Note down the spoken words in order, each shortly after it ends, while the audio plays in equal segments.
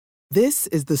This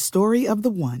is the story of the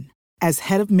one. As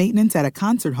head of maintenance at a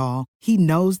concert hall, he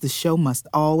knows the show must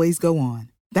always go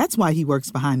on. That's why he works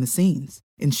behind the scenes,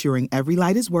 ensuring every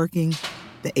light is working,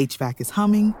 the HVAC is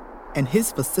humming, and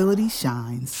his facility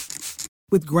shines.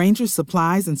 With Grainger's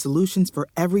supplies and solutions for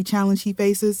every challenge he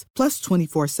faces, plus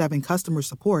 24/7 customer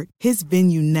support, his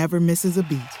venue never misses a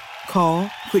beat. Call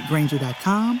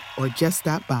quickgrainger.com or just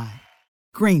stop by.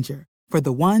 Grainger, for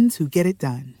the ones who get it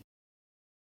done.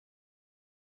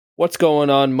 What's going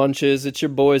on, Munches? It's your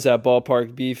boys at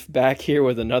Ballpark Beef back here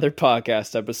with another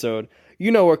podcast episode.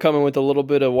 You know we're coming with a little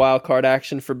bit of wild card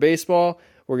action for baseball.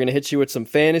 We're going to hit you with some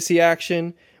fantasy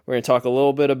action. We're going to talk a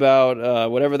little bit about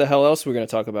whatever the hell else we're going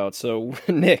to talk about. So,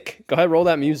 Nick, go ahead, roll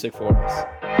that music for us.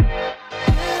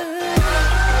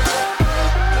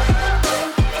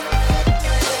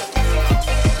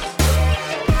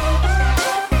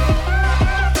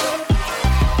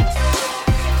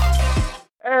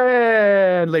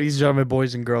 And ladies and gentlemen,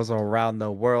 boys and girls all around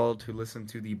the world who listen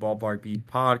to the Ballpark Beat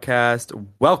podcast,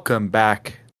 welcome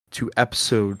back to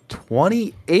episode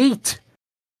 28.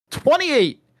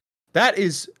 28! That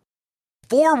is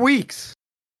 4 weeks.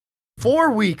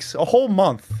 4 weeks, a whole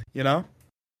month, you know?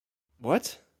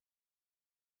 What?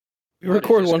 We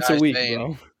record once a week,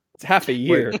 bro. It's half a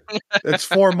year. Wait, it's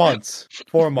 4 months.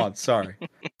 4 months, sorry.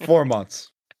 4 months.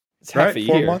 It's half a year.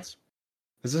 4 months?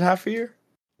 Is it half a year?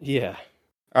 Yeah.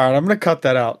 All right, I'm going to cut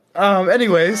that out.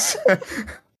 Anyways.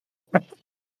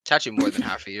 It's actually more than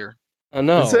half a year. I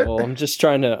know. Well, I'm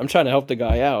trying to help the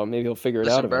guy out. Maybe he'll figure it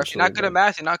out eventually. You're not good at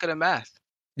math. You're not good at math.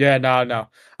 Yeah, no.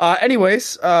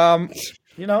 Anyways,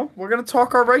 you know, we're going to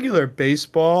talk our regular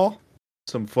baseball,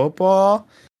 some football,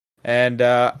 and,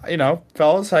 you know,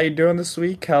 fellas, how you doing this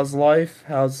week? How's life?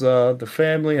 How's the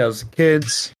family? How's the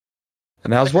kids?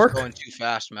 And how's work? It's going too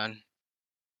fast, man.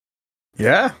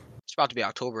 Yeah. It's about to be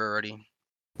October already.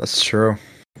 That's true.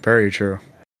 Very true.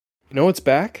 You know what's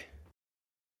back?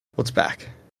 What's back?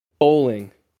 Bowling.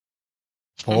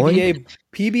 Bowling?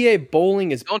 PBA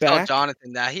bowling is Don't back. tell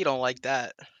Jonathan that. He don't like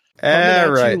that.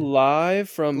 All right. Live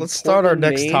from Let's start our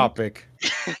next Maine. topic.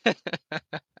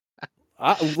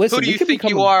 Listen, Who do you think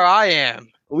you are? I am.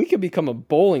 We could become a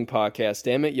bowling podcast,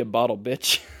 damn it, you bottle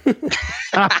bitch.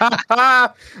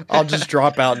 I'll just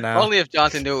drop out now. Only if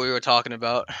Jonathan knew what we were talking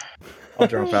about. I'll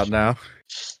drop out now.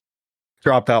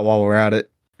 Drop out while we're at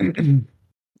it.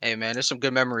 Hey, man, there's some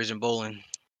good memories in bowling.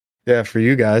 Yeah, for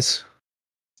you guys.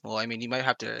 Well, I mean, you might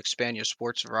have to expand your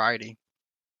sports variety.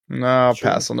 No, I'll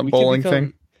pass on the bowling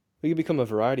thing. We could become a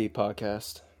variety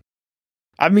podcast.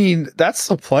 I mean, that's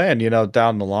the plan, you know,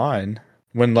 down the line.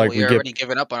 When like we're already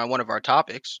given up on one of our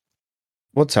topics.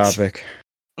 What topic?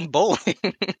 Bowling.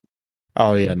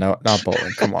 Oh yeah, no, not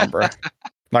bowling. Come on, bro.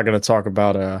 Not gonna talk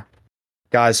about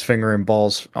guys fingering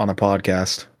balls on a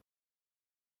podcast.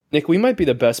 Nick, we might be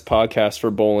the best podcast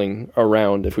for bowling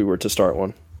around if we were to start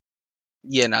one.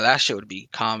 Yeah, now that shit would be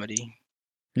comedy.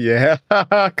 Yeah,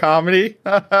 comedy.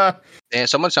 Damn,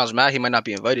 someone sounds mad he might not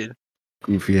be invited.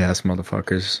 Goofy ass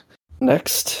motherfuckers.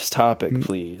 Next topic,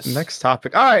 please. Next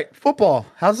topic. All right, football.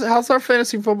 How's our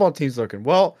fantasy football teams looking?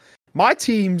 Well, my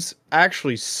teams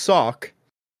actually suck.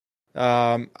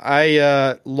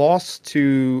 I lost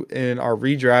in our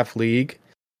redraft league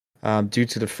due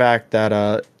to the fact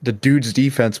that the dude's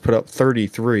defense put up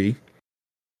 33.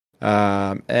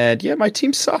 And yeah, my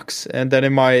team sucks. And then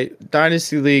in my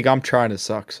dynasty league, I'm trying to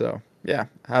suck. So yeah,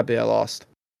 happy I lost.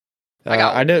 I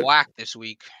got whacked this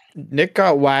week. Nick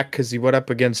got whacked because he went up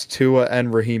against Tua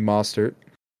and Raheem Mostert.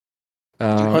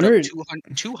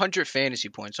 200 fantasy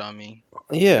points on me.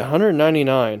 Yeah,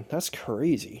 199. That's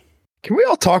crazy. Can we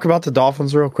all talk about the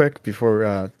Dolphins real quick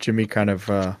before Jimmy kind of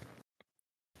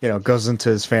goes into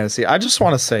his fantasy? I just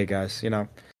want to say, guys, you know,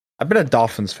 I've been a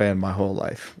Dolphins fan my whole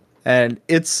life, and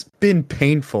it's been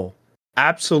painful,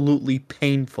 absolutely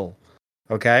painful.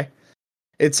 Okay,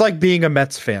 it's like being a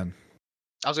Mets fan.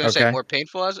 I was going to say more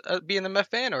painful as being a Mets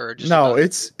fan, or just no?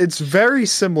 It's very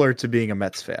similar to being a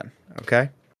Mets fan.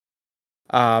 Okay,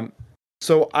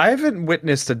 so I haven't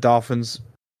witnessed the Dolphins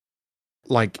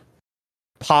like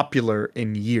popular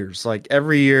in years. Like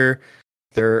every year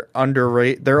they're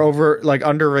underrated,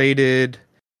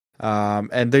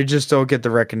 and they just don't get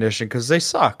the recognition because they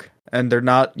suck and they're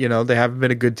not, you know, they haven't been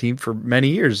a good team for many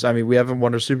years. I mean, we haven't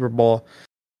won a Super Bowl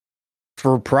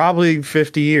for probably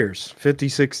 50 years, 50,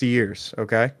 60 years.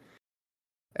 Okay.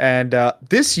 And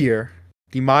this year,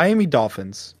 the Miami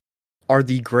Dolphins are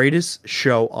the greatest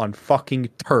show on fucking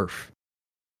turf.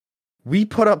 We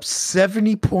put up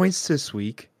 70 points this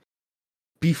week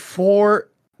before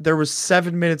there was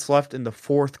 7 minutes left in the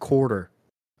fourth quarter.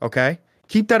 Okay?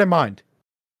 Keep that in mind.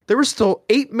 There was still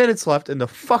 8 minutes left in the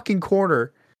fucking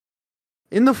quarter.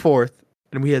 in the fourth,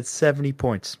 and we had 70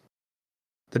 points.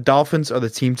 The Dolphins are the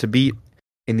team to beat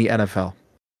in the NFL.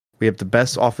 We have the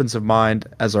best offensive mind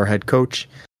as our head coach,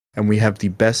 and we have the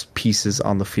best pieces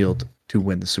on the field to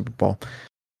win the Super Bowl.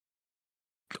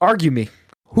 Argue me.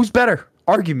 Who's better?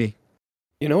 Argue me.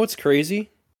 You know what's crazy?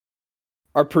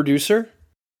 Our producer,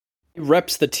 he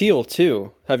reps the teal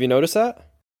too. Have you noticed that?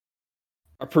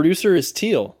 Our producer is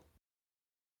teal.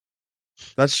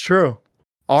 That's true.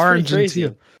 Orange and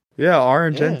teal. Yeah,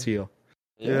 orange and teal.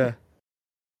 Yeah.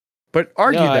 But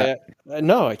argue that.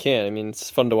 No, I can't. I mean, it's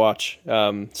fun to watch.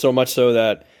 So much so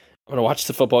that I'm going to watch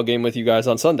the football game with you guys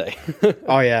on Sunday.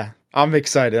 Oh, yeah. I'm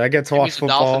excited. I get to watch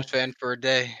football. Dolphins fan for a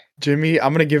day. Jimmy,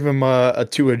 I'm going to give him a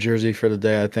Tua jersey for the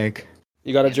day, I think.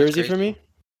 You got a jersey for me?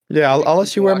 Yeah, I'll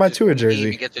let you wear my Tua jersey.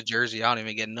 You get the jersey. I don't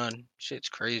even get none. Shit's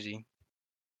crazy.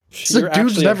 The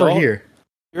dude's never here.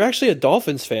 You're actually a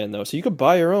Dolphins fan, though, so you could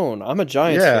buy your own. I'm a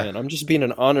Giants fan. I'm just being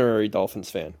an honorary Dolphins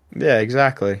fan. Yeah,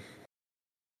 exactly.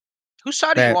 Whose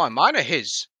side are you on? Mine or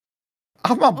his?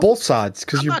 I'm on both sides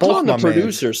because you're both my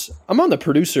producers. Man. I'm on the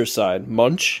producer's side.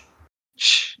 Munch.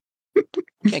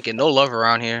 Can't get no love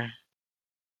around here.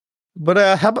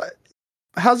 But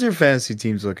how's your fantasy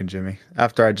teams looking, Jimmy?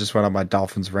 After I just went on my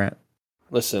Dolphins rant.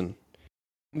 Listen,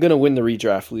 I'm gonna win the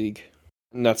redraft league,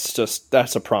 and that's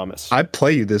a promise. I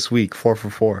play you this week, 4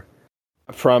 for 4.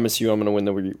 I promise you, I'm gonna win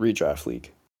the redraft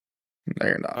league. No,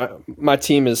 you're not. My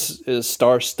team is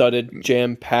star-studded,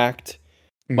 jam-packed,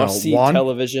 must-see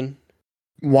television.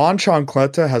 Juan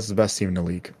Chancleta has the best team in the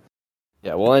league.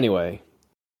 Yeah, well, anyway,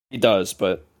 he does,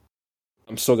 but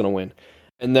I'm still going to win.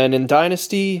 And then in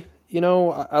Dynasty, I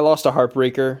lost a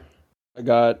heartbreaker. I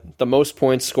got the most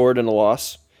points scored in a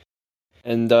loss.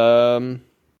 And,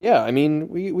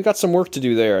 we got some work to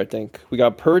do there, I think. We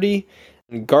got Purdy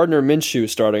and Gardner Minshew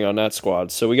starting on that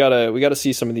squad. So we gotta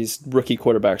see some of these rookie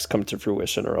quarterbacks come to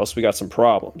fruition, or else we got some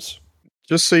problems.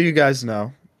 Just so you guys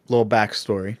know, little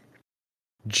backstory.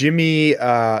 Jimmy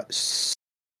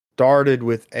started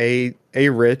with A.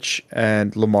 Rich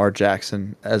and Lamar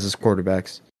Jackson as his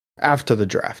quarterbacks after the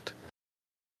draft.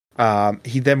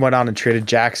 He then went on and traded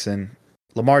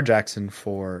Lamar Jackson,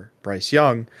 for Bryce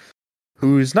Young,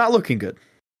 who's not looking good.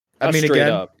 Not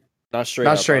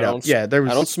straight up. Yeah, there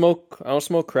was. I don't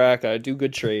smoke crack. I do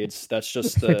good trades. That's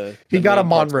just he got a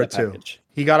Monra too.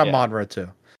 He got a Monra too.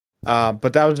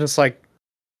 But that was just like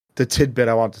the tidbit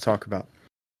I want to talk about.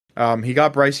 He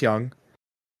got Bryce Young,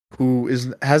 who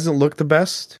hasn't looked the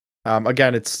best.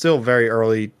 Again, it's still very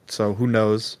early, so who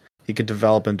knows? He could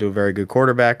develop into a very good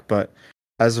quarterback, but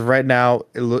as of right now,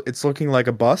 it's looking like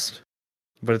a bust.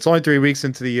 But it's only 3 weeks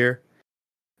into the year.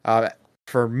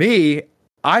 For me,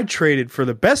 I traded for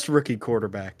the best rookie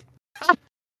quarterback.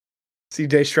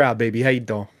 CJ Stroud, baby. How you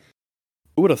doing?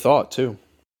 Who would have thought, too?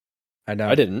 I know.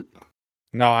 I didn't.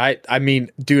 No, I mean,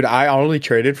 dude, I only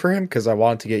traded for him because I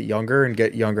wanted to get younger and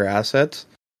get younger assets.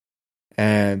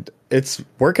 And it's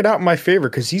working out in my favor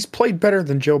because he's played better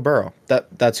than Joe Burrow.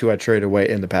 That's who I traded away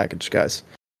in the package, guys.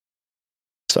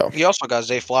 So he also got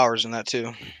Zay Flowers in that,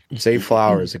 too. Zay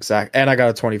Flowers, exact. And I got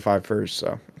a 25 first,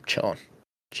 so I'm chilling.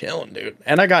 Chilling, dude.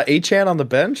 And I got Achane on the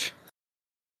bench.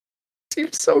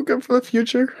 Seems so good for the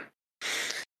future.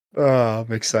 Oh,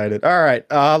 I'm excited. All right,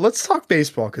 let's talk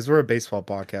baseball because we're a baseball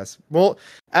podcast. Well,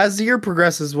 as the year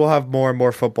progresses, we'll have more and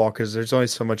more football because there's only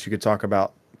so much you could talk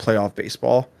about playoff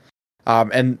baseball.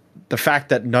 And the fact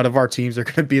that none of our teams are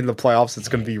going to be in the playoffs, it's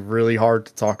going to be really hard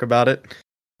to talk about it.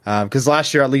 Because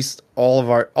last year, at least all of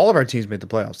our teams made the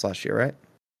playoffs last year, right?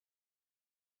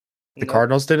 The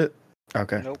Cardinals did it.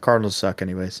 Okay, nope. Cardinals suck,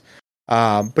 anyways.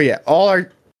 But yeah,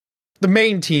 the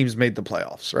main teams made the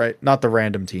playoffs, right? Not the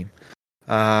random team.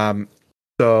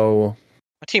 So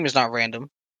my team is not random.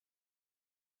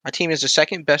 My team is the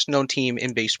second best known team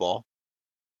in baseball.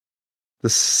 The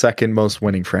second most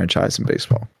winning franchise in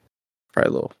baseball.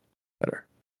 Probably a little better.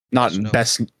 Not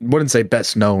best. Wouldn't say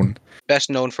best known. Best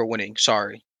known for winning.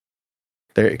 Sorry.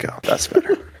 There you go. That's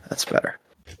better. That's better.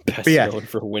 Best known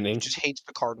for winning. Just hates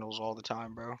the Cardinals all the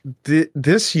time, bro.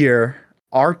 This year,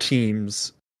 our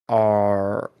teams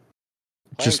are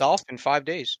playing golf in 5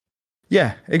 days.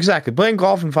 Yeah, exactly. Playing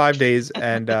golf in 5 days,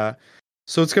 and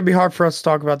so it's gonna be hard for us to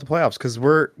talk about the playoffs because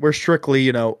we're strictly,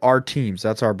 our teams.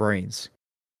 That's our brains.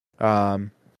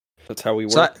 That's how we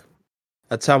work.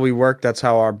 That's how we work. That's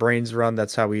how our brains run.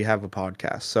 That's how we have a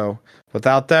podcast. So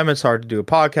without them, it's hard to do a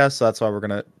podcast. So that's why we're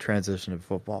gonna transition to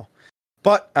football.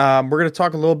 But we're gonna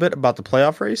talk a little bit about the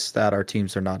playoff race that our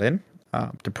teams are not in.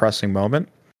 Depressing moment.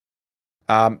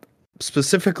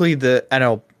 Specifically the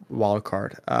NL wild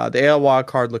card. The AL wild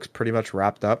card looks pretty much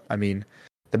wrapped up. I mean,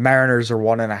 The Mariners are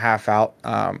 1.5 out.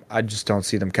 I just don't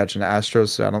see them catching the Astros.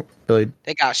 So I don't really.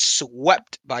 They got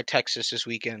swept by Texas this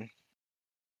weekend.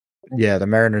 Yeah, the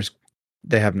Mariners,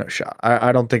 they have no shot.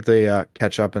 I don't think they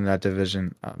catch up in that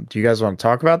division. Do you guys want to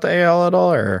talk about the AL at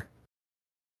all, or?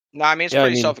 No, I mean it's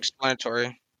pretty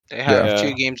self-explanatory. They have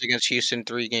 2 games against Houston,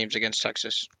 3 games against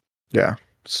Texas. Yeah,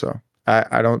 so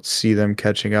I don't see them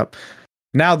catching up.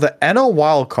 Now the NL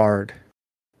wild card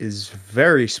is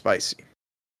very spicy.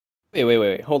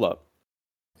 Wait, hold up.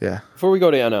 Yeah. Before we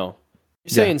go to NL,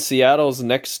 you're saying Seattle's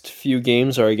next few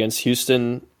games are against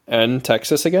Houston and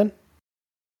Texas again?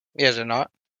 Yeah, is it not?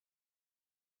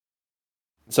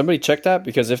 Somebody check that,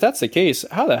 because if that's the case,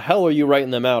 how the hell are you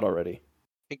writing them out already?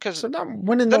 Because they're not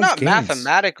winning they're those not games.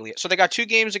 Mathematically. So they got 2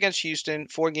 games against Houston,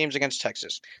 4 games against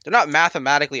Texas. They're not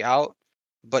mathematically out,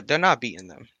 but they're not beating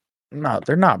them. No,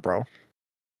 they're not, bro.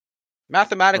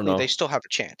 Mathematically, they still have a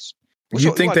chance.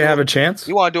 You think they have a chance?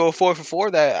 You want to do a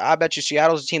 4-for-4? That I bet you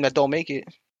Seattle's a team that don't make it.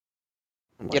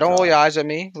 Don't roll your eyes at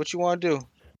me. What you want to do?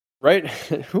 Right?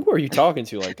 Who are you talking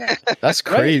to like that? That's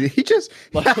crazy. Right? He just.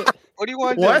 What do you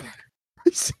want to do?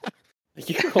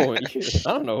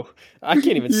 I don't know. I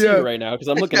can't even see you right now because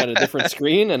I'm looking at a different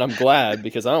screen, and I'm glad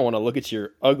because I don't want to look at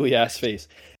your ugly ass face.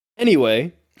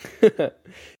 Anyway,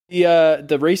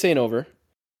 the race ain't over.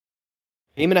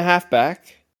 Game and a half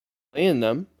back, playing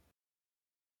them.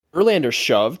 Verlander's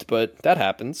shoved, but that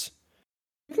happens.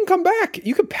 You can come back.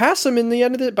 You could pass them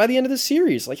by the end of the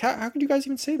series. Like, how could you guys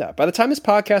even say that? By the time this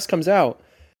podcast comes out,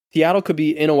 Seattle could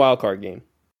be in a wild card game.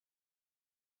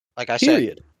 Like I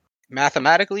said,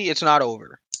 mathematically, it's not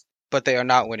over, but they are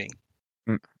not winning.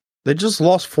 They just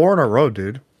lost 4 in a row,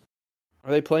 dude.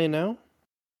 Are they playing now?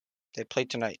 They played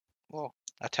tonight. Well,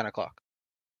 at 10 o'clock.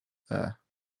 No,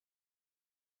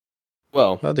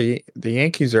 the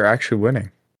Yankees are actually winning.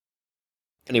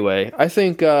 Anyway, I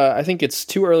think it's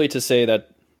too early to say that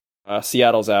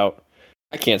Seattle's out.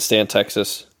 I can't stand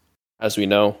Texas, as we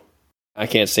know. I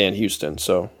can't stand Houston,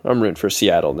 so I'm rooting for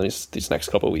Seattle these next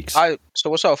couple of weeks. So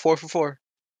what's up, 4-for-4?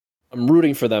 I'm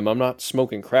rooting for them. I'm not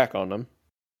smoking crack on them.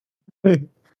 I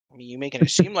mean, you making it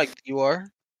seem like you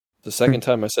are. The second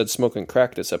time I said smoking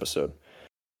crack this episode.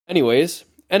 Anyways,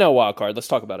 NL wildcard. Let's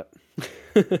talk about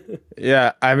it.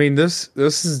 Yeah, I mean this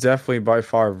is definitely by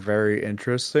far very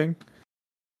interesting.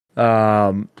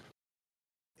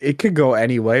 It could go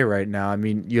any way right now. I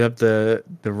mean, you have the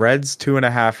Reds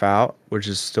 2.5 out, which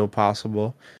is still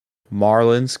possible.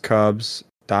 Marlins, Cubs,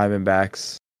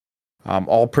 Diamondbacks,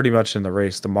 all pretty much in the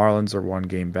race. The Marlins are 1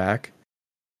 game back.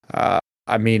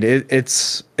 I mean,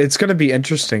 it's going to be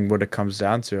interesting what it comes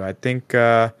down to. I think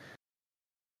the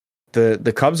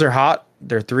Cubs are hot.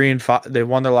 They're 3-5. They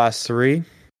won their last 3.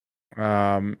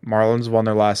 Marlins won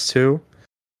their last 2.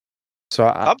 So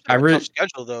I really tough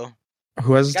schedule though.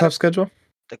 Who has a tough schedule?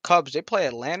 The Cubs. They play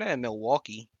Atlanta and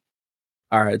Milwaukee.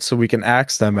 All right, so we can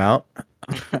axe them out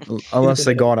unless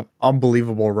they go on an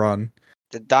unbelievable run.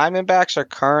 The Diamondbacks are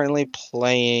currently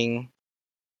playing.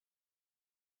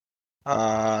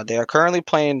 They are currently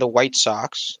playing the White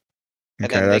Sox,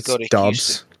 and then they go to Dubs.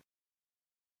 Houston.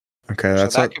 Okay,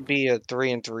 that could be a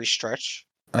 3-3 stretch.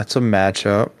 That's a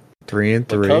matchup.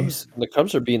 3-3. The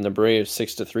Cubs are beating the Braves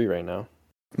 6-3 right now.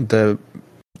 The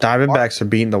Diamondbacks are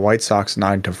beating the White Sox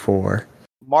 9-4.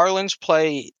 Marlins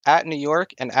play at New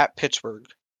York and at Pittsburgh.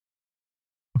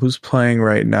 Who's playing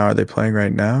right now? Are they playing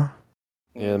right now?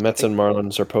 Yeah, the Mets and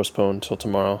Marlins are postponed till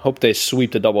tomorrow. Hope they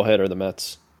sweep the doubleheader, the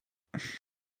Mets.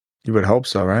 You would hope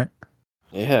so, right?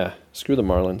 Yeah, screw the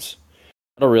Marlins.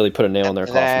 I don't really put a nail in their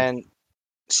coffin. And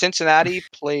Cincinnati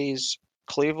plays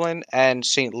Cleveland and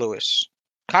St. Louis.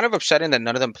 Kind of upsetting that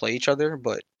none of them play each other,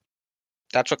 but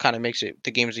that's what kind of makes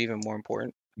the games even more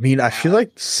important. I mean, I feel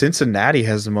like Cincinnati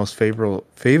has the most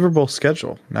favorable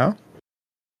schedule, no?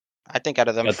 I think out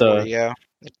of them 4, yeah.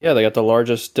 Yeah, they got the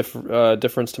largest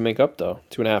difference to make up, though.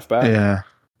 2.5 back.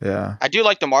 Yeah. I do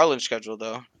like the Marlins schedule,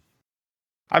 though.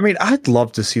 I mean, I'd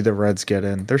love to see the Reds get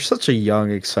in. They're such a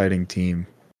young, exciting team.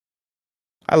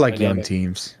 I like young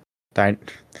teams.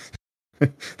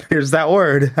 There's that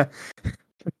word.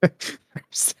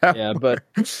 But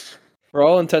for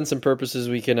all intents and purposes,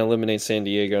 we can eliminate San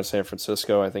Diego and San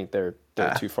Francisco. I think they're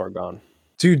too far gone.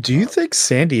 Dude, do you think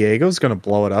San Diego's going to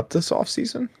blow it up this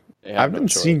offseason? I've been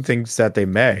seeing things that they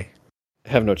may.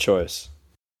 They have no choice.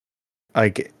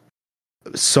 Like,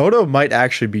 Soto might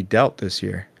actually be dealt this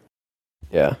year.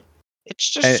 Yeah. It's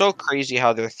just so crazy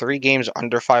how they're 3 games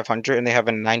under 500 and they have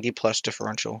a 90-plus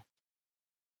differential.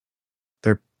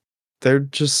 They're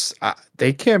just,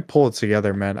 they can't pull it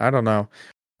together, man. I don't know.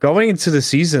 Going into the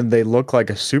season, they look like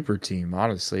a super team,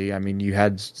 honestly. I mean, you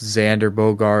had Xander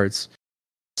Bogaerts,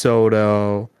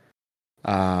 Soto,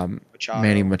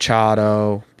 Manny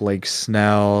Machado, Blake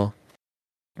Snell.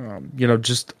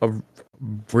 Just a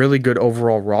really good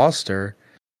overall roster,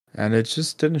 and it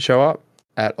just didn't show up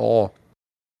at all.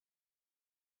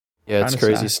 Yeah, it's Kinda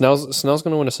crazy. sad. Snell's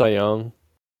going to win a Cy Young.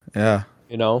 Yeah,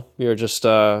 You're just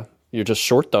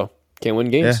short though. Can't win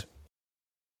games.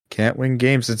 can't win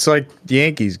games. It's like the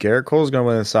Yankees. Garrett Cole's going to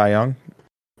win a Cy Young,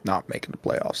 not making the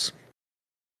playoffs.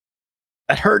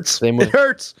 That hurts. It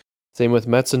hurts. Same with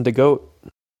Mets and DeGoat.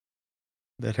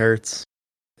 That hurts.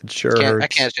 It sure hurts. I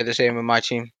can't say the same with my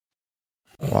team.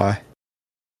 Why?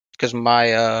 Because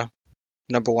my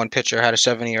number one pitcher had a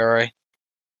 7 ERA.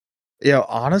 Yeah,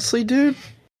 honestly, dude,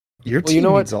 your team you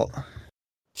know needs what?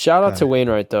 Shout out to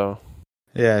Wainwright though.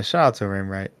 Yeah, shout out to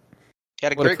Wainwright. He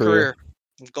had a great career.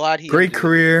 I'm glad he great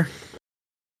career.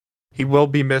 He will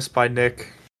be missed by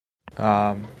Nick.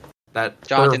 That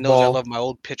Jonathan knows I love my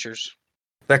old pitchers.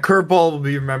 That curveball will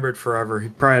be remembered forever. He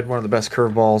probably had one of the best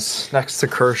curveballs next to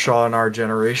Kershaw in our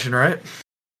generation, right?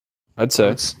 I'd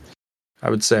say.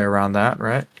 I would say around that,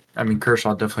 right? I mean,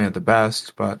 Kershaw definitely had the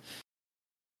best, but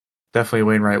definitely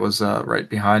Wainwright was right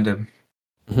behind him.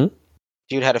 Mm-hmm.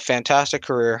 Dude had a fantastic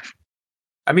career.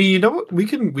 I mean, you know what? We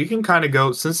can kind of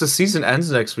go, since the season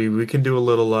ends next week, we can do a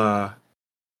little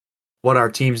what our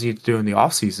teams need to do in the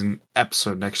offseason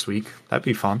episode next week. That'd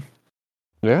be fun.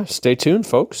 Yeah, stay tuned,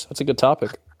 folks. That's a good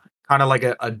topic. Kind of like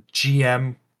a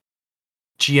GM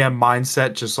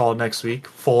mindset, just all next week,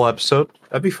 full episode.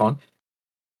 That'd be fun.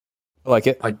 I like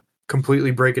it. Like completely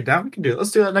break it down. We can do it.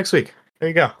 Let's do that next week. There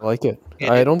you go. I like it.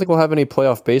 I don't think we'll have any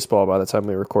playoff baseball by the time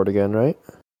we record again, right?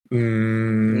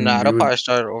 Nah, it'll probably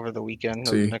start over the weekend,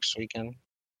 or next weekend.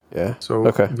 Yeah.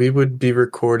 So we would be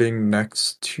recording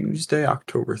next Tuesday,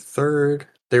 October 3rd.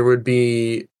 There would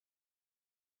be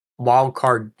two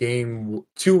wildcard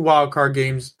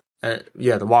games. The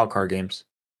wildcard games.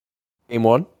 Game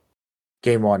one?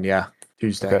 Game one, yeah.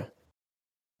 Tuesday. Okay.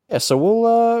 Yeah, so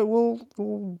we'll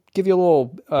give you a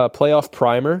little playoff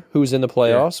primer, who's in the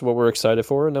playoffs, what we're excited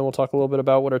for, and then we'll talk a little bit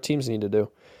about what our teams need to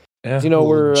do. Yeah,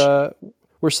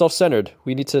 we're self-centered.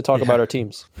 We need to talk about our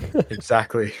teams.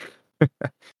 Exactly.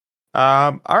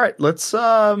 All right, let's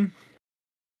do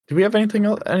we have anything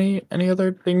else, any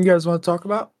other thing you guys want to talk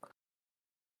about?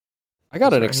 I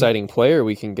got an exciting player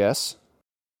we can guess.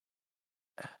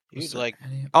 He's like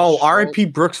R.I.P.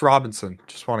 Brooks Robinson.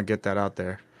 Just want to get that out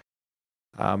there.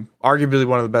 Arguably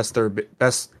one of the best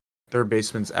third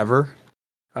basemen ever.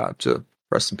 To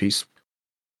rest in peace.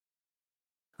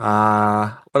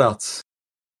 What else?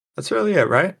 That's really it,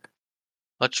 right?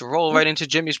 Let's roll right into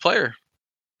Jimmy's player.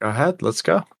 Go ahead. Let's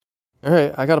go. All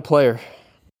right, I got a player.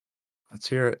 Let's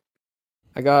hear it.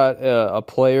 I got a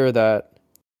player that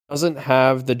doesn't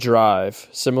have the drive,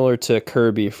 similar to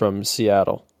Kirby from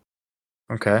Seattle.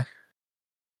 Okay.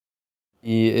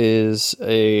 He is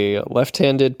a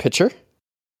left-handed pitcher.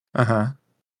 Uh-huh.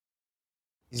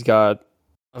 He's got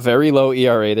a very low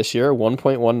ERA this year,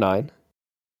 1.19.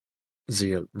 Is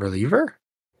he a reliever?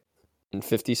 In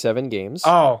 57 games.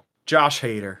 Oh, Josh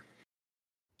Hader.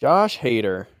 Josh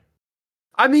Hader.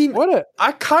 I mean,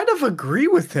 I kind of agree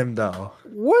with him, though.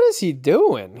 What is he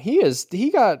doing? He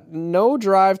got no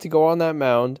drive to go on that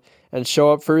mound and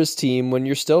show up for his team when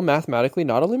you're still mathematically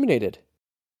not eliminated.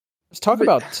 Let's talk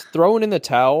about throwing in the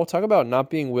towel. Talk about not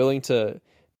being willing to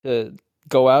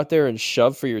go out there and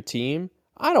shove for your team.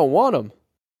 I don't want him.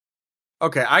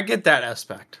 Okay, I get that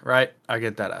aspect, right? I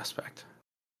get that aspect.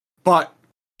 But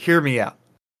hear me out.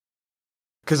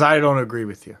 Because I don't agree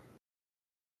with you.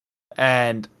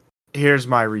 And here's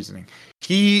my reasoning.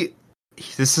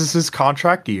 This is his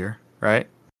contract year, right?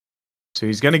 So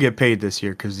he's going to get paid this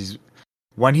year because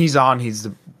when he's on, he's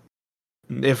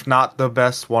if not the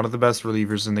best, one of the best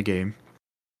relievers in the game.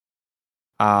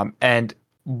 And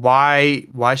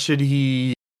why should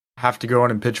he have to go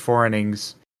in and pitch 4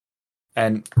 innings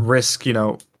and risk,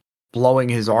 blowing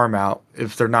his arm out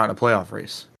if they're not in a playoff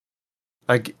race?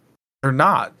 Like, they're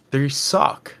not. They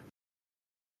suck.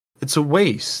 It's a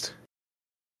waste.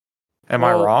 Am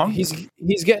I wrong? He's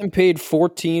getting paid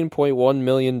 $14.1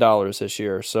 million this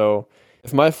year. So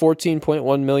if my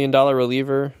 $14.1 million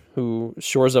reliever who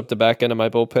shores up the back end of my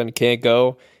bullpen can't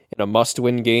go in a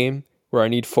must-win game where I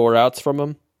need 4 outs from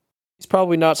him, he's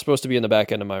probably not supposed to be in the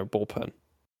back end of my bullpen.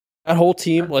 That whole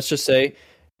team, let's just say,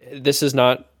 this is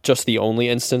not just the only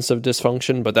instance of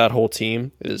dysfunction, but that whole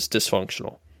team is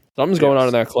dysfunctional. Something's going on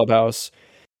in that clubhouse.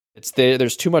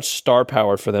 There's too much star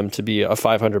power for them to be a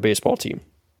 500 baseball team.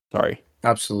 Sorry.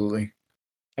 Absolutely.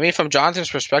 I mean, from Jonathan's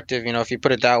perspective, if you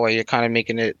put it that way, you're kind of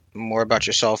making it more about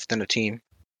yourself than a team.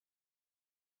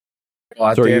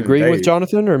 Well, so are you agreeing with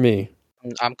Jonathan or me?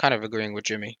 I'm kind of agreeing with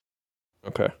Jimmy.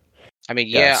 Okay. I mean,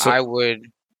 Yeah, yeah, so I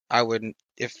would,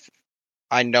 if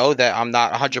I know that I'm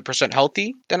not 100%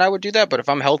 healthy, then I would do that. But if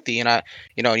I'm healthy and and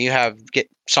you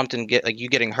get like you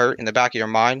getting hurt in the back of your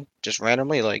mind just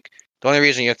randomly, like the only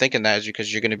reason you're thinking that is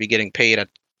because you're going to be getting paid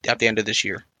at the end of this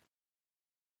year.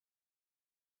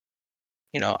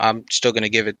 I'm still going to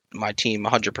give it my team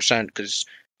 100% because,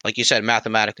 like you said,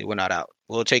 mathematically we're not out.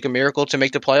 Will it take a miracle to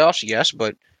make the playoffs? Yes,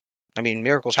 but I mean,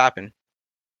 miracles happen.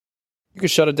 you can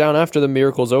shut it down after the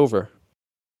miracle's over.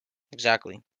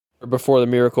 Exactly. Or before the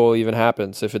miracle even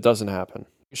happens, if it doesn't happen.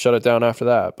 You shut it down after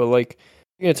that. But like,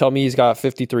 you're gonna tell me he's got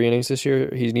 53 innings this year?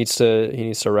 He needs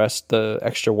to rest the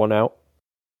extra one out.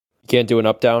 He can't do an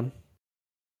up down.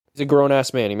 He's a grown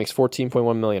ass man. He makes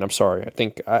 14.1 million. I'm sorry.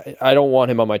 I don't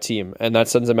want him on my team, and that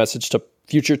sends a message to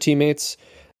future teammates.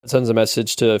 It sends a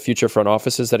message to future front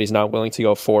offices that he's not willing to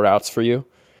go 4 outs for you.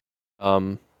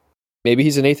 Maybe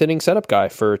he's an 8th inning setup guy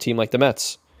for a team like the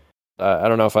Mets. I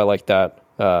don't know if I like that.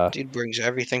 Dude brings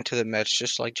everything to the Mets,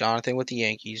 just like Jonathan with the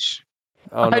Yankees.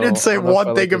 I didn't say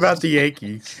one thing about the the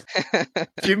Yankees.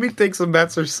 Jimmy thinks the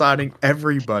Mets are signing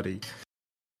everybody.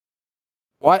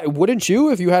 Why wouldn't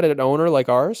you if you had an owner like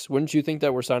ours? Wouldn't you think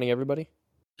that we're signing everybody?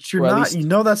 But you're Or at not. least- You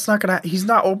know that's not gonna. He's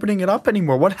not opening it up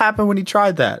anymore. What happened when he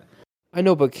tried that? I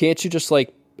know, but can't you just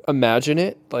like imagine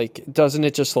it? Like, doesn't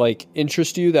it just like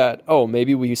interest you that, oh,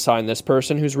 maybe we sign this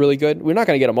person who's really good? We're not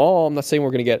going to get them all. I'm not saying we're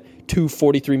going to get two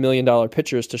 $43 million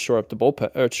pitchers to shore up the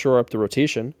bullpen or shore up the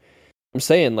rotation. I'm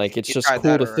saying like it's You just tried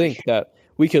cool that to already. think that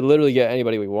we could literally get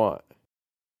anybody we want.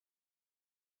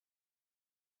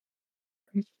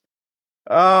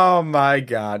 Oh my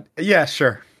god. Yeah,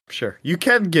 sure. Sure. You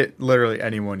can get literally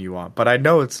anyone you want, but I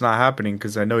know it's not happening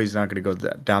because I know he's not going to go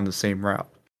down the same route.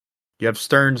 You have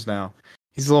Stearns now.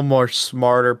 He's a little more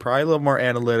smarter, probably a little more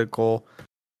analytical.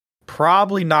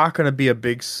 Probably not going to be a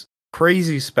big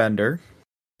crazy spender.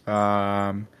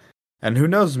 And who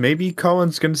knows? Maybe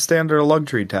Cohen's going to stay under a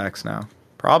luxury tax now.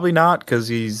 Probably not because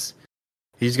he's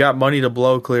got money to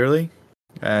blow clearly,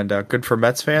 and good for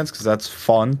Mets fans because that's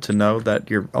fun to know that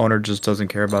your owner just doesn't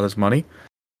care about his money.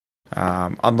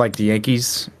 Unlike the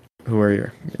Yankees, who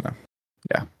are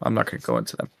yeah, I'm not going to go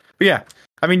into them. But yeah,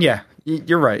 I mean, yeah,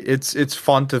 you're right. It's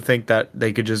fun to think that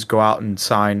they could just go out and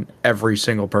sign every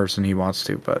single person he wants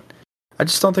to, but I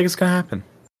just don't think it's going to happen.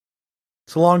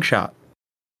 It's a long shot.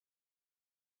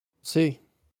 See,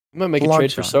 we might make It's a a long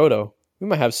trade for shot. Soto. We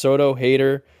might have Soto,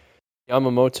 Hader,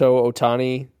 Yamamoto,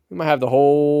 Otani. We might have the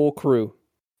whole crew.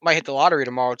 Might hit the lottery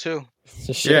tomorrow too. It's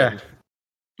a shit. Yeah.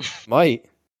 Might.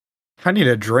 I need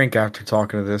a drink after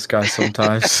talking to this guy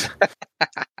sometimes.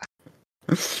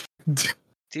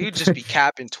 Dude, just be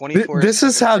capping 24. This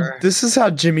is how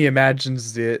Jimmy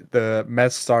imagines the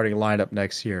Mets starting lineup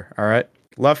next year. All right,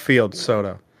 left field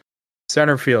Soto,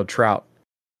 center field Trout,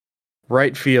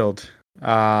 right field.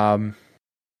 I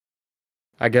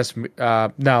guess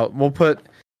no. We'll put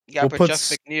You gotta we'll put put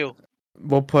Jeff McNeil.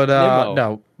 Nimmo.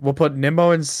 no. We'll put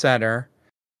Nimmo in center,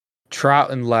 Trout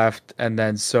in left, and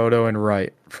then Soto in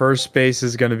right. First base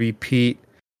is going to be Pete.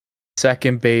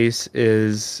 Second base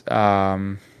is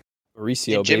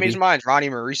Mauricio, In Jimmy's baby. mind, Ronnie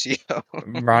Mauricio.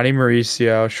 Ronnie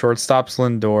Mauricio. Shortstop's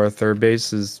Lindor. Third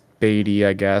base is Beatty,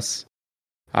 I guess.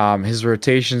 His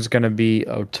rotation is going to be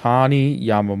Otani,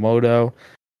 Yamamoto,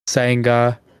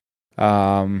 Senga.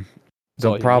 all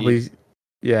They'll you probably,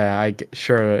 yeah,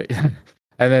 sure.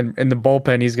 And then in the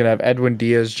bullpen, he's going to have Edwin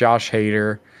Diaz, Josh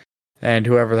Hader, and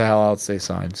whoever the hell else they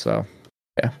sign. So,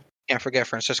 Can't forget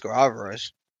Francisco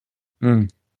Alvarez. and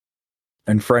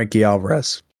Frankie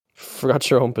Alvarez. Forgot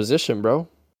your own position, bro.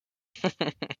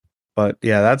 But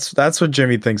yeah, that's what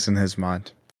Jimmy thinks in his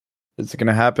mind. Is it going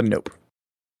to happen? Nope.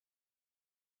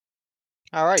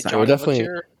 All right, We're Johnny. definitely-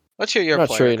 Let's hear your we're not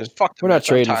player. trading. 'Cause fuck the We're not Mets.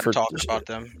 I'm trading tired for- of talking about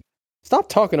them. Stop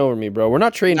talking over me, bro. We're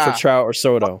not trading Nah. for Trout or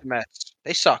Soto. Fuck the Mets.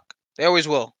 They suck. They always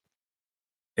will.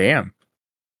 Damn.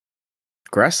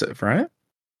 Aggressive, right?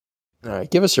 All right,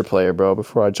 give us your player, bro,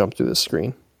 before I jump through the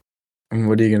screen.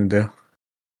 What are you going to do?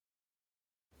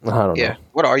 I don't Yeah. know.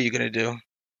 What are you gonna do?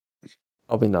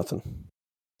 I'll be nothing.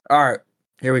 All right,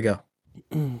 here we go.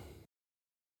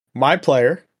 My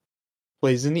player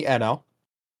plays in the NL.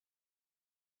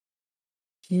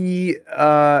 He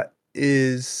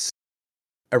is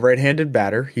a right-handed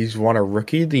batter. He's won a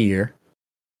Rookie of the Year.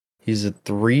 He's a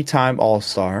 3-time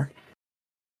All-Star.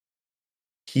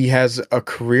 He has a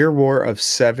career WAR of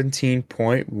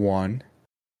 17.1.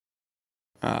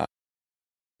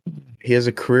 He has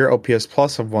a career OPS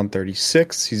plus of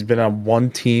 136. He's been on one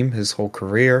team his whole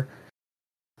career.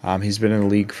 He's been in the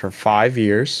league for 5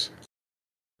 years.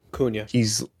 Cunha.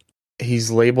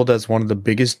 He's labeled as one of the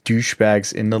biggest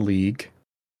douchebags in the league.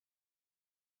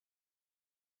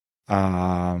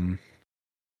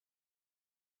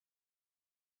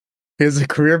 He has a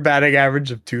career batting average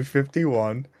of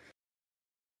 251.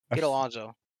 Get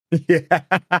Alonso. Yeah.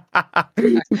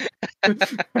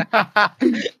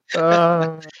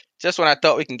 uh, Just when I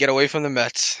thought we can get away from the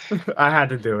Mets. I had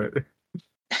to do it.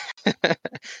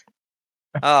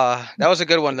 That was a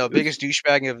good one though. Biggest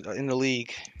douchebag in the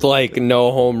league. Like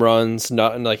no home runs,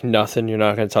 nothing. Like nothing. You're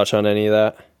not going to touch on any of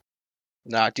that.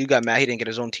 Nah, dude got mad he didn't get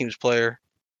his own team's player.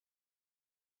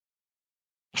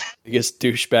 Biggest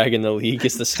douchebag in the league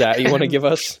is the stat you want to give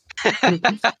us. I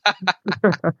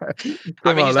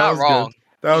mean, he's not wrong.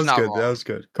 That was good. That was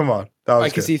good. Come on, that was good.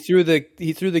 Because he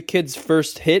threw the kid's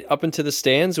first hit up into the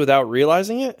stands without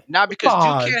realizing it. Not because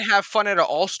dude can't have fun at an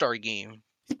All-Star game.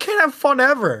 He can't have fun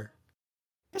ever.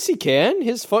 Yes, he can.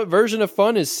 His version of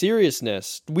fun is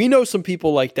seriousness. We know some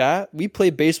people like that. We play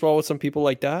baseball with some people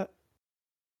like that.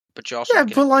 But you also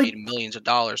get paid millions of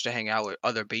dollars to hang out with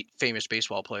other famous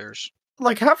baseball players.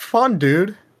 Like, have fun,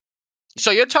 dude. So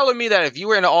you're telling me that if you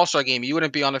were in an All-Star game, you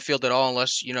wouldn't be on the field at all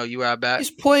unless, you were at bat? He's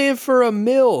playing for $1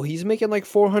 million. He's making like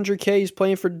 $400K. He's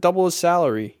playing for double his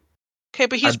salary. Okay,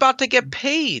 but he's about to get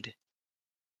paid.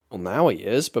 Well, now he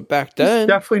is, but back then... He's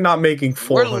definitely not making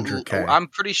 $400K. I'm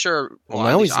pretty sure... Well,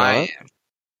 now he's not. I am.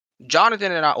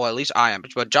 Jonathan and I... Well, at least I am.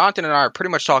 But Jonathan and I are pretty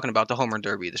much talking about the home run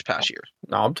derby this past year.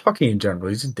 No, I'm talking in general.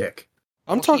 He's a dick.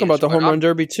 I'm talking about the home run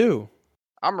derby, too.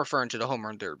 I'm referring to the home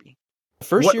run derby. The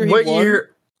first year he won...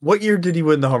 What year did he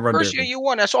win the home run derby? First year you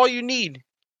won. That's all you need.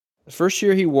 The first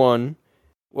year he won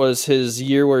was his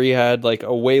year where he had like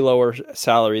a way lower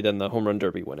salary than the home run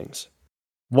derby winnings.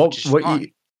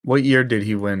 What year did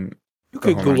he win? You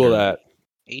could Google that.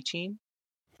 18?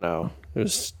 No, it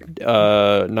was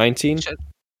 19.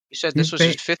 You said this was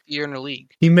his 5th year in the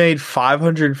league. He made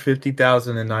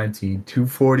 $550,000 in 19,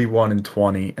 $241 in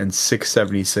 20, and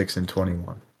 $676 in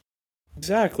 21.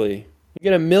 Exactly. You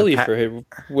get $1 million for him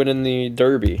winning the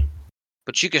derby.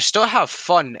 But you can still have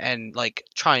fun and like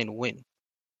try and win.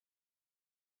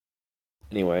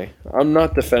 Anyway, I'm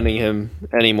not defending him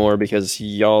anymore because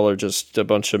y'all are just a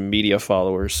bunch of media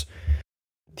followers.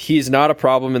 He's not a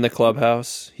problem in the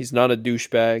clubhouse. He's not a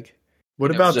douchebag.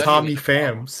 What about Tommy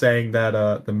Pham saying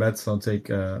that the Mets don't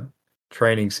take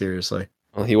training seriously?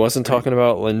 Well, he wasn't talking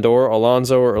about Lindor,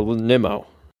 Alonso, or Nimmo.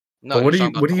 No, he was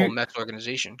talking about the whole Mets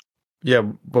organization. Yeah,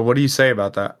 but what do you say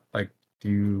about that? Like,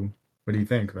 what do you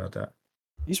think about that?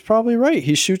 He's probably right.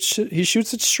 He shoots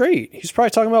it straight. He's probably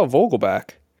talking about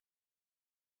Vogelback.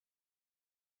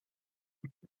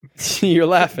 You're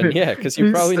laughing, yeah, because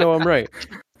you probably know I'm right.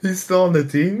 He's still on the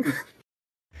team?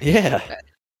 Yeah.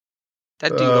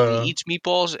 That dude only eats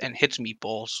meatballs and hits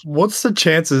meatballs. What's the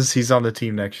chances he's on the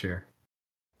team next year?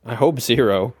 I hope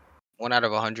 0. 1 out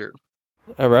of 100.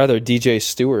 I'd rather DJ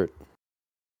Stewart.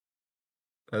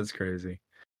 That's crazy.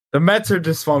 The Mets are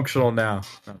dysfunctional now.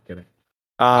 No, I'm kidding.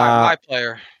 My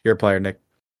player. Your player, Nick.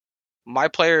 My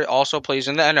player also plays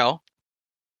in the NL.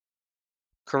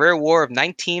 Career WAR of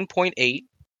 19.8.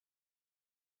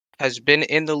 Has been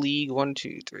in the league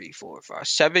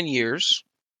 7 years.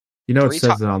 You know it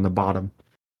says it on the bottom.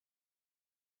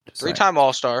 3-time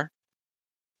All-Star.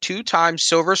 2-time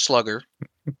Silver Slugger.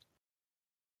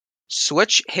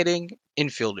 Switch hitting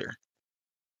infielder.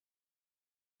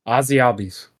 Ozzy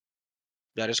Albies.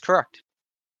 That is correct.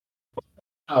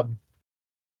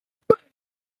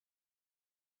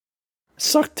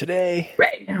 Sucked today.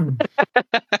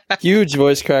 Huge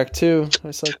voice crack too.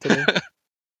 I sucked today.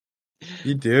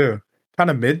 You do. Kind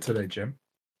of mid today, Jim.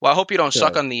 Well, I hope you don't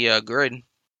suck on the grid.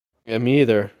 Yeah, me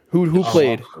either. Who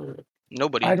played?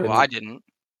 Nobody. I didn't.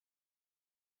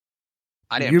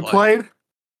 I didn't. You played?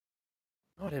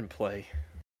 I didn't play.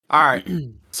 All right.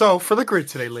 So for the grid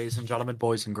today, ladies and gentlemen,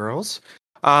 boys and girls,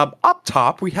 up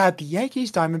top we had the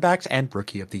Yankees, Diamondbacks, and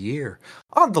Rookie of the Year.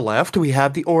 On the left we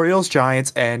have the Orioles,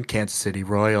 Giants, and Kansas City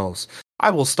Royals. I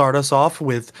will start us off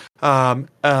with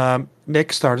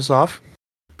Nick. Start us off.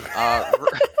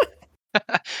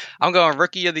 I'm going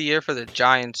Rookie of the Year for the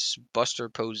Giants, Buster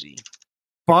Posey.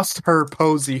 Buster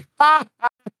Posey.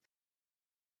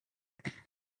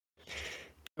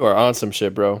 You are on some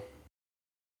shit, bro.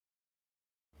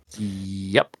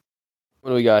 Yep. What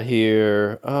do we got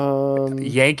here?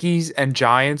 Yankees and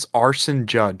Giants, Arson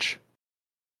Judge.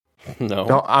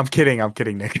 No, I'm kidding,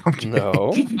 Nick. I'm kidding.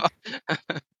 No.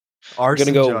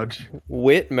 Arson go Judge.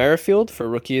 Whit Merrifield for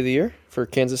Rookie of the Year for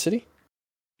Kansas City.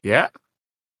 Yeah.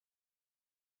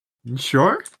 You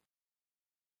sure?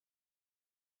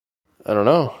 I don't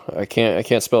know. I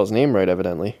can't spell his name right,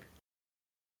 evidently.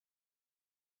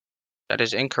 That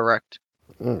is incorrect.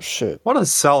 Oh shit. What a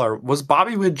seller. Was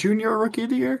Bobby Witt Jr. a Rookie of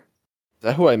the Year? Is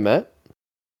that who I met?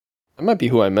 That might be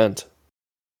who I meant.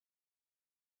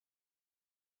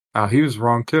 Oh, he was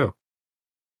wrong too.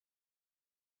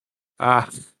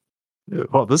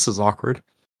 Well, this is awkward.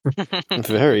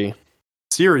 Very.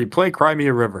 Siri, play Cry Me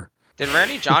a River. Did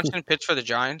Randy Johnson pitch for the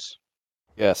Giants?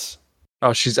 Yes.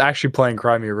 Oh, she's actually playing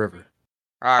Cry Me a River.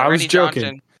 I was Randy joking.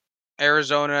 Johnson,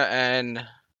 Arizona, and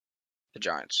the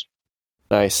Giants.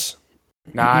 Nice.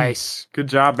 Nice. Good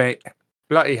job, mate.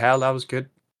 Bloody hell, that was good.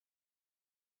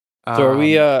 So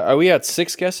are we at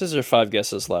 6 guesses or 5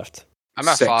 guesses left? I'm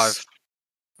at 6. 5.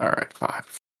 All right,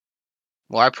 5.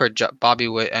 Well, I put Bobby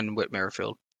Witt and Whit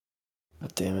Merrifield.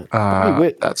 God damn it. Bobby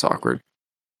Witt. That's awkward.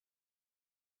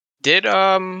 Did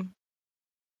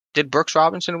Brooks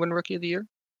Robinson win Rookie of the Year?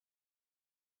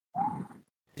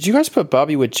 Did you guys put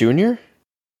Bobby Witt Jr.?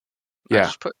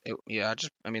 Yeah.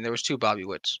 I mean, there was 2 Bobby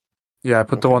Witts. Yeah, I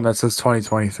put the one that says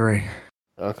 2023.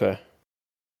 Okay.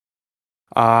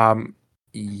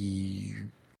 Jimmy,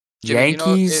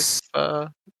 Yankees. You know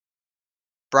if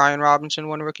Brian Robinson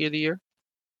won Rookie of the Year?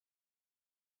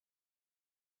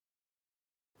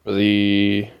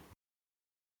 Didn't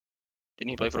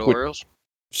he play for the Orioles?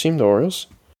 Seemed the Orioles.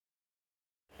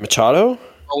 Machado?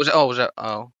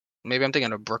 Maybe I'm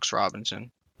thinking of Brooks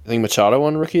Robinson. I think Machado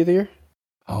won Rookie of the Year.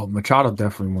 Oh, Machado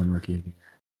definitely won Rookie of the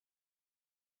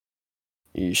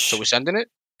Year. Yeesh. So we sending it?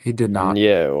 He did not.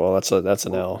 Yeah, well, that's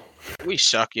an L. We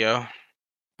suck, yo.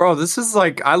 Bro, this is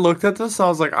like, I looked at this and I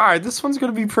was like, all right, this one's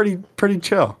going to be pretty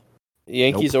chill.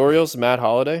 Yankees, Orioles, Matt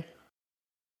Holliday?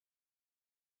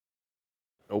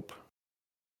 Nope.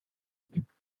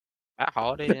 Matt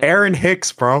Holliday? Aaron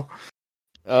Hicks, bro.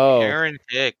 Oh. Aaron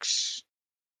Hicks.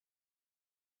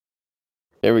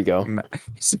 There we go.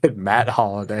 He said Matt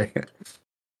Holliday.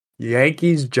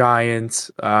 Yankees,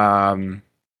 Giants. Damn,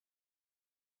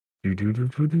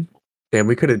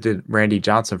 we could have did Randy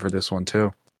Johnson for this one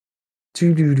too.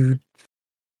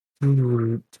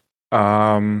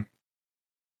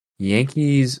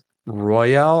 Yankees,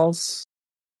 Royals.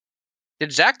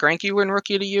 Did Zach Greinke win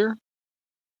Rookie of the Year?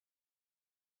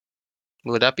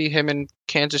 Would that be him in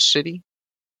Kansas City?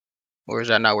 Or is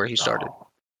that not where he started? Oh,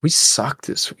 we sucked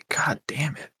this week. God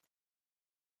damn it.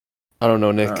 I don't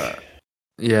know, Nick.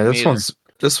 Yeah,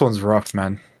 this one's rough,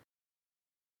 man.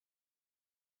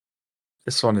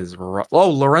 This one is rough.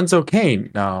 Oh, Lorenzo Cain.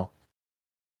 No,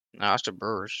 that's the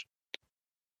Brewers.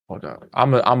 Hold on. I'm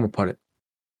gonna put it.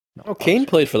 No, Kane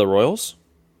played for the Royals.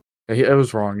 It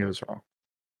was wrong. You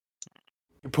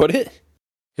put it?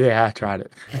 Yeah, I tried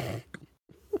it.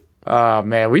 Oh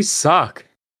man, we suck.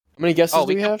 How many guesses do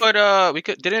we have?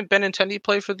 Didn't Benintendi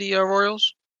play for the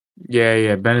Royals?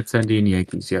 Yeah, Benintendi and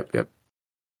Yankees. Yep.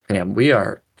 Damn, we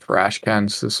are trash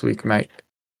cans this week, mate.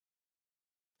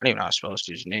 I don't even know how to spell this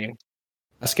dude's name.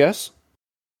 Let's guess.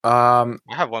 I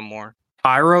have one more.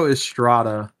 Jairo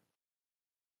Estrada,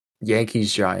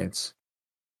 Yankees, Giants.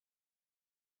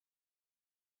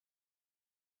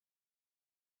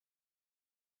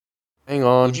 Hang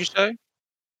on. What'd you say?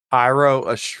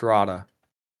 Jairo Estrada.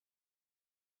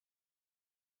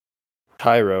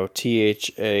 Thairo,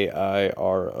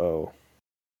 Thairo.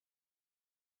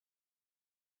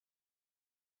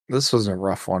 This was a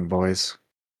rough one, boys.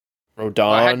 Rodon.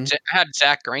 Well, I had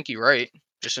Zach Greinke right,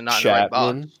 just not in the right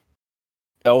box.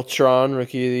 Eltron,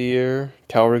 Rookie of the Year.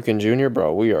 Cal Ripken Jr.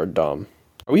 Bro, we are dumb.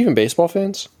 Are we even baseball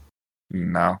fans?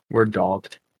 No, we're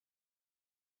dogged.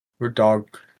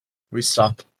 We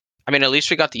suck. I mean, at least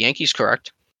we got the Yankees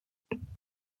correct.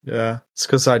 Yeah, it's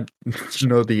because I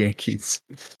know the Yankees.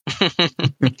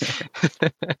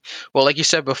 Well, like you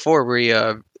said before, we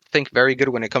think very good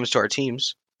when it comes to our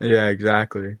teams. Yeah,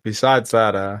 exactly. Besides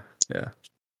that, yeah.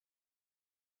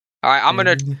 All right, I'm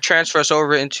going to transfer us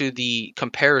over into the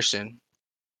comparison.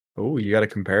 Oh, you got a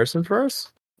comparison for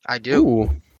us? I do. Ooh.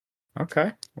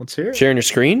 Okay, let's hear it. Sharing your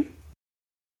screen?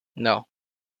 No.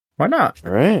 Why not?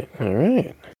 All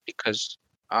right. Because,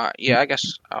 yeah, I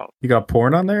guess. You got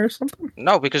porn on there or something?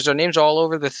 No, because their names are all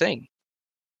over the thing.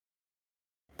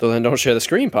 So then don't share the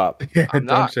screen, Pop. Yeah, I'm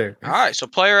don't not. share. All right, so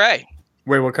player A.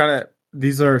 Wait, what kind of...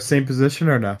 These are same position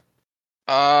or no?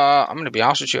 I'm going to be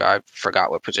honest with you. I forgot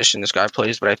what position this guy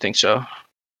plays, but I think so.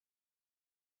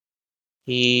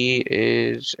 He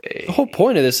is a... The whole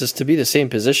point of this is to be the same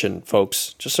position,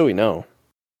 folks, just so we know.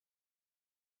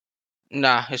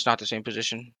 Nah, it's not the same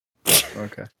position.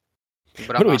 Okay.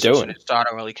 But What are we doing? It, so I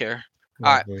don't really care.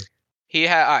 All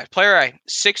right. Player A,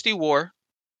 60 WAR,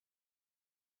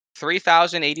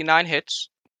 3,089 hits,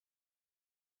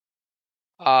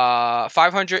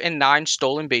 509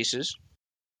 stolen bases,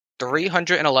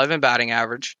 311 batting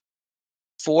average,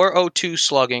 402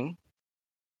 slugging,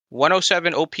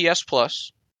 107 OPS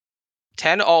plus,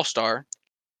 10 All-Star,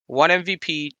 1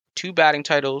 MVP, 2 batting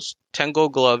titles, 10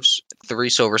 Gold Gloves, 3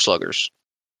 Silver Sluggers.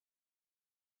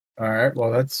 All right,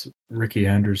 well, that's Ricky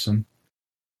Henderson.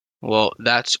 Well,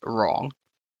 that's wrong.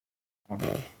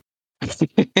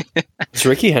 Does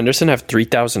Ricky Henderson have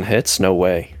 3,000 hits? No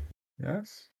way.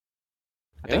 Yes.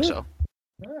 I think so.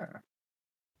 Yeah.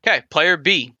 Okay, player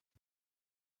B.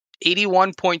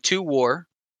 81.2 WAR,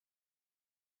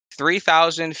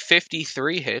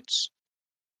 3,053 hits,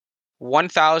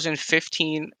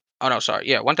 1,015. Oh no, sorry.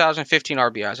 Yeah, 1,015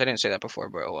 RBIs. I didn't say that before,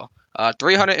 but oh well.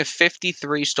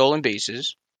 353 stolen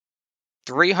bases,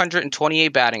 328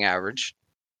 batting average,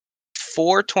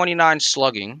 429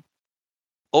 slugging,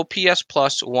 OPS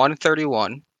plus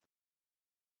 131.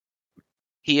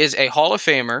 He is a Hall of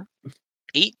Famer,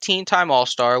 18-time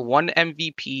All-Star, 1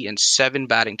 MVP, and 7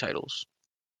 batting titles.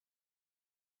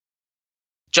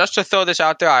 Just to throw this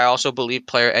out there, I also believe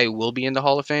player A will be in the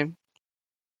Hall of Fame.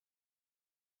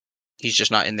 He's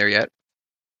just not in there yet.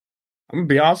 I'm gonna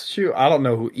be honest with you. I don't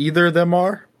know who either of them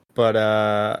are, but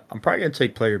I'm probably gonna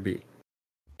take player B.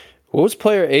 What was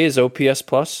player A's OPS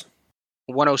plus?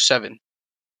 107.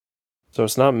 So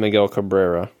it's not Miguel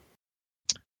Cabrera.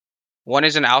 One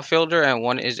is an outfielder and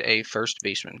one is a first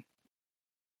baseman.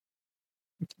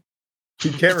 He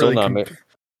can't Still really. not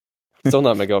Still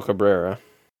not Miguel Cabrera.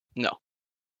 No.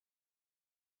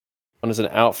 One is an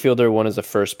outfielder, one is a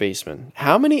first baseman.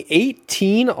 How many?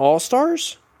 18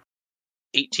 All-Stars?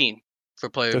 18 for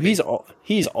player So B.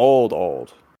 he's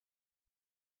old.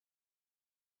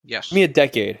 Yes. Give me a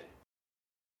decade.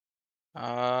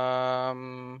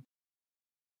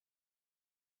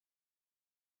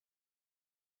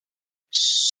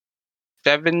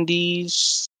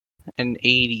 70s and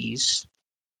 80s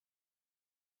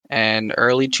and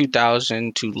early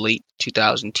 2000 to late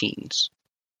 2000 teens.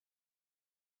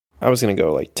 I was going to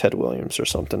go like Ted Williams or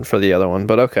something for the other one,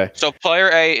 but okay. So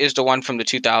player A is the one from the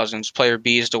 2000s. Player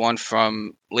B is the one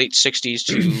from late 60s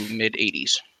to mid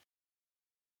 80s.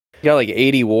 You got like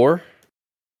 80 WAR?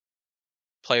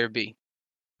 Player B.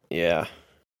 Yeah.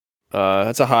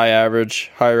 That's a high average,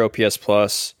 higher OPS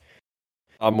plus,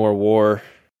 a lot more WAR.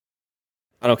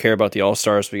 I don't care about the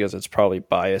All-Stars because it's probably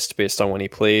biased based on when he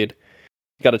played.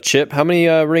 You got a chip. How many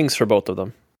rings for both of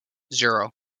them?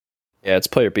 0. Yeah, it's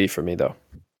player B for me, though.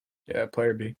 Yeah,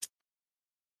 player B.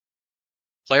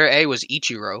 Player A was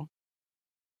Ichiro.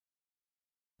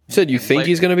 You said you think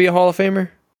he's going to be a Hall of Famer?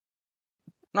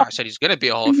 No, I said he's going to be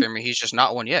a Hall of Famer. He's just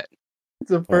not one yet. It's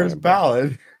the first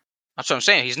ballot. That's what I'm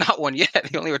saying. He's not one yet.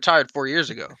 He only retired 4 years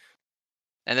ago.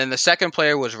 And then the second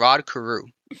player was Rod Carew.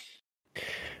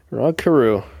 Rod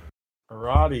Carew.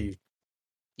 Roddy.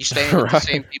 You staying with the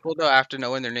same people, though, after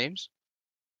knowing their names?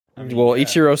 I mean, Well, yeah.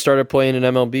 Ichiro started playing in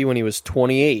MLB when he was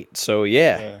 28, so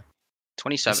yeah.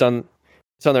 27.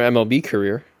 It's on their MLB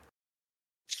career.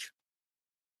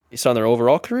 It's on their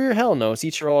overall career? Hell no, it's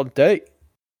Ichiro all day.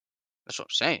 That's what I'm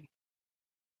saying.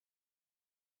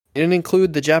 It didn't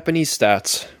include the Japanese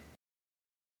stats.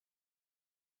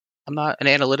 I'm not an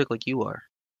analytic like you are.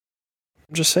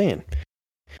 I'm just saying.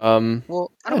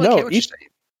 Well, I don't really care what you're saying.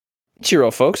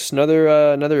 Ichiro, folks,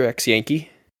 another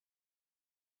ex-Yankee.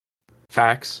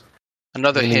 Facts.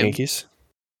 Another him. Yankees.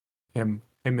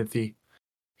 Timothy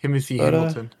But,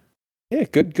 Hamilton. Yeah,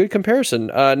 good comparison.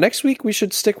 Next week we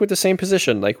should stick with the same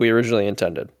position like we originally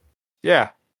intended. Yeah.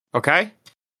 Okay.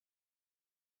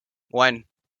 When?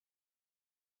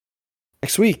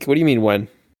 Next week? What do you mean when?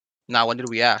 Now, when did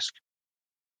we ask?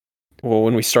 Well,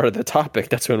 when we started the topic,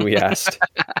 that's when we asked.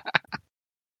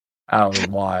 That was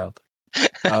wild.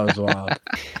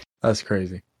 That's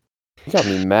crazy. You got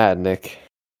me mad, Nick.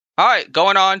 All right,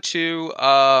 going on to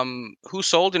who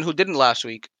sold and who didn't last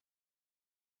week.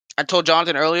 I told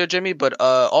Jonathan earlier, Jimmy, but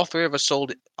all three of us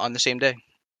sold on the same day.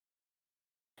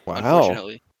 Wow.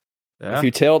 Unfortunately. Yeah. If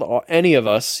you tailed any of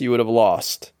us, you would have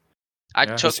lost. I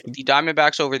Yeah. took the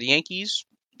Diamondbacks over the Yankees.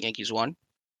 Yankees won.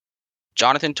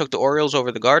 Jonathan took the Orioles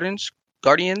over the Guardians.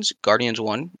 Guardians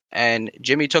won. And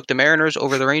Jimmy took the Mariners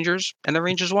over the Rangers, and the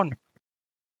Rangers won.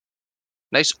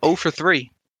 Nice 0 for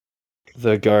 3.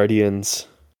 The Guardians.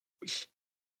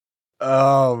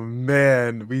 Oh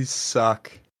man, we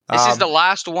suck. This is the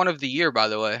last one of the year, by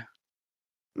the way.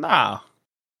 Nah.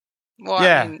 Well,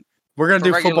 Yeah. I mean, We're gonna for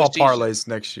do regular football season.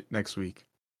 parlays next week.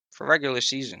 for regular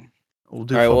season. We'll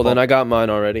do All right, well, football. then I got mine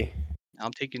already.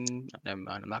 I'm taking... Never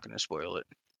mind, I'm not going to spoil it.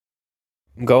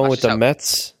 I'm going Watch with this the out.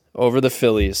 Mets over the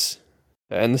Phillies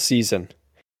to end the season.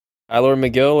 Tyler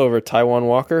McGill over Taiwan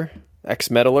Walker,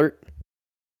 ex-Met Alert.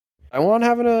 Taiwan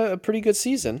having a pretty good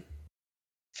season.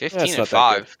 15 That's and not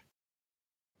that 5.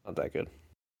 Not that good.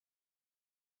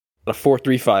 A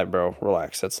 4.35, bro.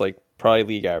 Relax. That's like probably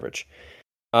league average.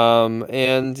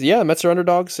 And yeah, Mets are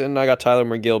underdogs, and I got Tyler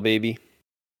McGill, baby.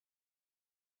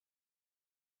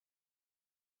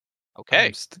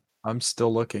 Okay. I'm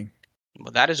still looking.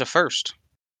 Well, that is a first.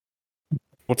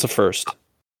 What's a first?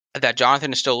 That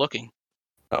Jonathan is still looking.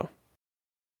 Oh.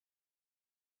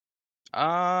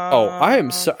 I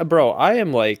am bro. I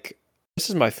am like, this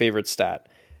is my favorite stat.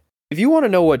 If you want to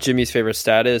know what Jimmy's favorite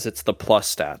stat is, it's the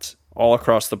plus stats all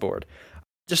across the board. I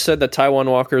just said that Taiwan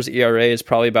Walker's ERA is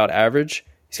probably about average.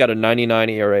 He's got a 99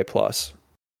 ERA plus.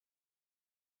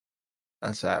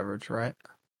 That's average, right?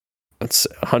 That's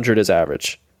 100 is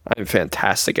average. I'm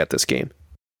fantastic at this game.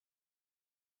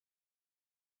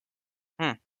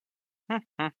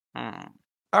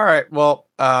 All right. Well,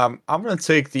 I'm going to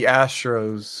take the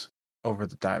Astros over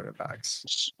the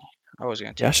Diamondbacks. I was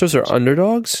going to The Astros are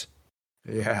underdogs?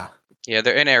 Yeah. Yeah,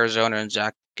 they're in Arizona and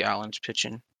Zach Gallen's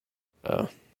pitching. Oh.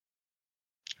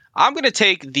 I'm going to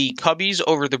take the Cubbies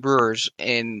over the Brewers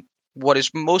in what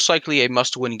is most likely a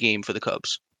must-win game for the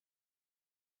Cubs.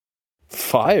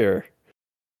 Fire.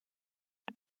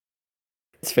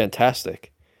 It's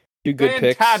fantastic. Two good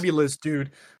picks. Fantabulous,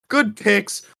 dude. Good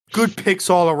picks. Good picks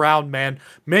all around, man.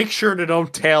 Make sure to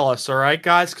don't tail us, all right,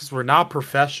 guys? Because we're not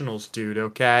professionals, dude,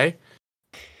 okay?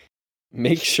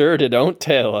 Make sure to don't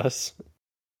tail us.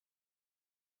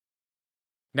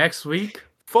 Next week,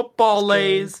 football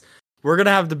lays. We're going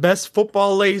to have the best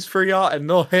football lays for y'all, and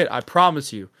they'll hit, I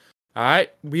promise you. All right?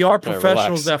 We are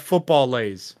professionals at football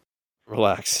lays.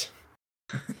 Relax.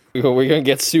 We're going to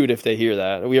get sued if they hear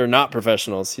that. We are not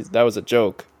professionals. That was a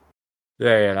joke.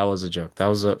 Yeah, that was a joke. That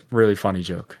was a really funny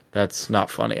joke. That's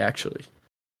not funny, actually.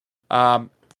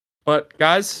 But,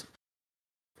 guys,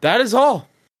 that is all.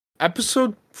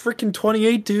 Episode freaking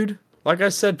 28, dude. Like I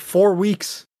said, 4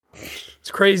 weeks.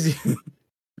 It's crazy.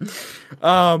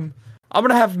 I'm going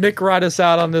to have Nick ride us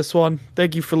out on this one.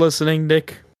 Thank you for listening,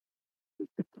 Nick.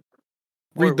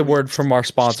 Read the word from our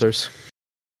sponsors.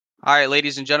 All right,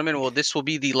 ladies and gentlemen. Well, this will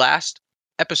be the last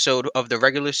episode of the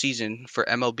regular season for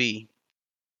MLB.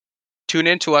 Tune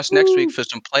in to us next week for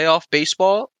some playoff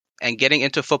baseball and getting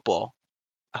into football.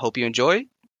 I hope you enjoy.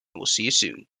 We'll see you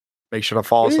soon. Make sure to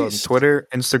follow us on Twitter,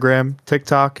 Instagram,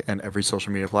 TikTok, and every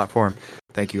social media platform.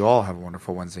 Thank you all. Have a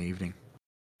wonderful Wednesday evening.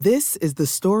 This is the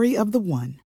story of the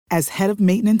one. As head of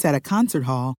maintenance at a concert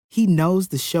hall, he knows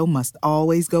the show must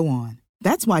always go on.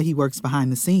 That's why he works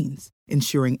behind the scenes,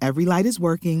 ensuring every light is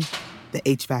working, the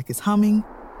HVAC is humming,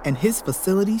 and his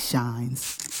facility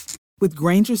shines. With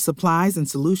Grainger's supplies and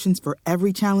solutions for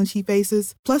every challenge he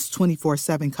faces, plus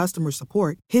 24/7 customer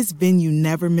support, his venue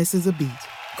never misses a beat.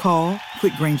 Call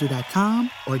quickgrainger.com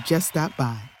or just stop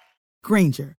by.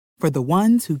 Grainger, for the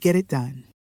ones who get it done.